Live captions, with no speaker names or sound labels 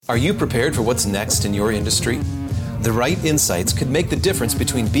Are you prepared for what's next in your industry? The right insights could make the difference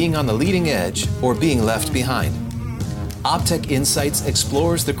between being on the leading edge or being left behind. Optech Insights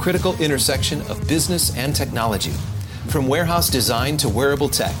explores the critical intersection of business and technology, from warehouse design to wearable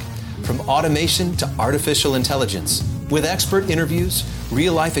tech, from automation to artificial intelligence. With expert interviews,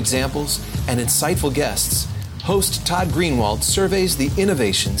 real-life examples, and insightful guests, host Todd Greenwald surveys the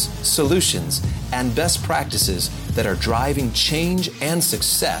innovations, solutions, and best practices that are driving change and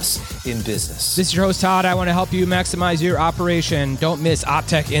success in business. This is your host, Todd. I want to help you maximize your operation. Don't miss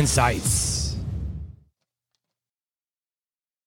Optech Insights.